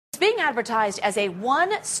being advertised as a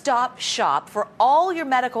one-stop shop for all your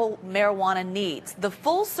medical marijuana needs. The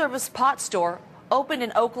full-service pot store opened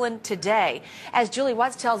in Oakland today. As Julie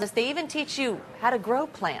Watts tells us, they even teach you how to grow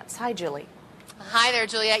plants. Hi, Julie. Hi there,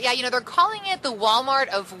 Julia. Yeah, they're calling it the Walmart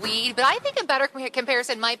of weed, but I think a better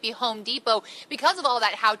comparison might be Home Depot because of all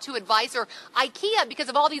that how-to advice, or IKEA because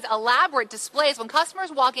of all these elaborate displays. When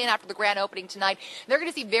customers walk in after the grand opening tonight, they're going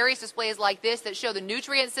to see various displays like this that show the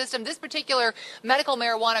nutrient system. This particular medical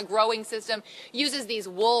marijuana growing system uses these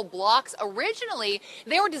wool blocks. Originally,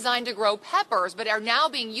 they were designed to grow peppers, but are now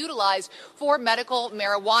being utilized for medical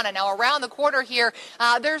marijuana. Now, around the corner here,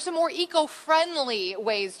 there's some more eco-friendly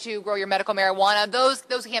ways to grow your medical marijuana.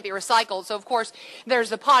 Those can't be recycled. So, of course, there's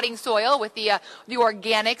the potting soil with the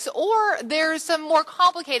organics, or there's some more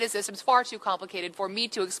complicated systems, far too complicated for me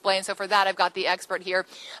to explain. So for that, I've got the expert here.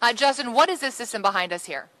 Justin, what is this system behind us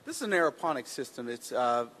here? This is an aeroponic system. It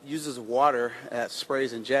uses water that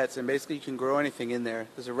sprays and jets, and basically you can grow anything in there.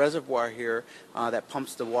 There's a reservoir here that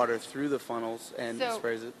pumps the water through the funnels and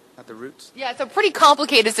sprays it at the roots. Yeah, so pretty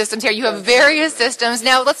complicated systems here. You have various systems.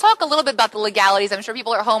 Now, let's talk a little bit about the legalities. I'm sure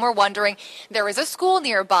people at home are wondering. There is a school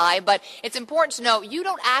nearby, but it's important to know you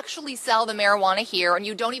don't actually sell the marijuana here, and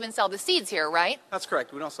you don't even sell the seeds here, right? That's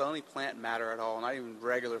correct. We don't sell any plant matter at all, not even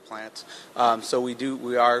regular plants. So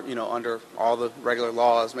we are, under all the regular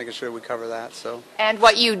laws, making sure we cover that. So. And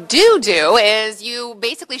what you do is you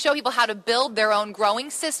basically show people how to build their own growing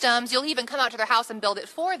systems. You'll even come out to their house and build it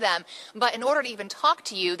for them. But in order to even talk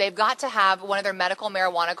to you, they've got to have one of their medical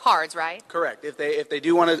marijuana cards, right? Correct. If they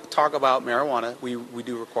do want to talk about marijuana, we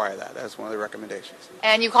do require that. That's one of the recommendations.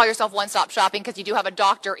 And you call yourself one-stop shopping because you do have a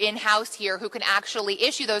doctor in-house here who can actually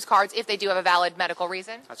issue those cards if they do have a valid medical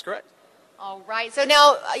reason? That's correct. All right. So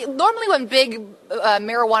now, normally when big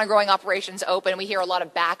marijuana growing operations open, we hear a lot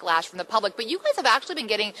of backlash from the public, but you guys have actually been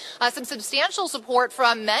getting some substantial support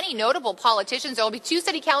from many notable politicians. There will be 2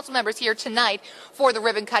 city council members here tonight for the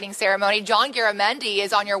ribbon cutting ceremony. John Garamendi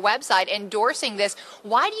is on your website endorsing this.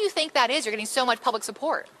 Why do you think that is? You're getting so much public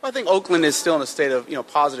support. Well, I think Oakland is still in a state of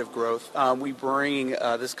positive growth. We bring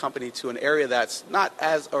this company to an area that's not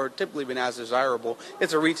as, or typically been as desirable.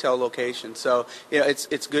 It's a retail location, so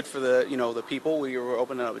it's good for the people. We were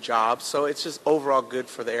opening up jobs, so it's just overall good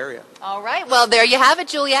for the area. All right, well, there you have it,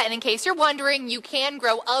 Julia, and in case you're wondering, you can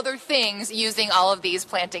grow other things using all of these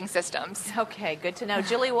planting systems. Okay, good to know.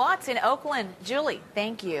 Julie Watts in Oakland. Julie,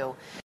 thank you.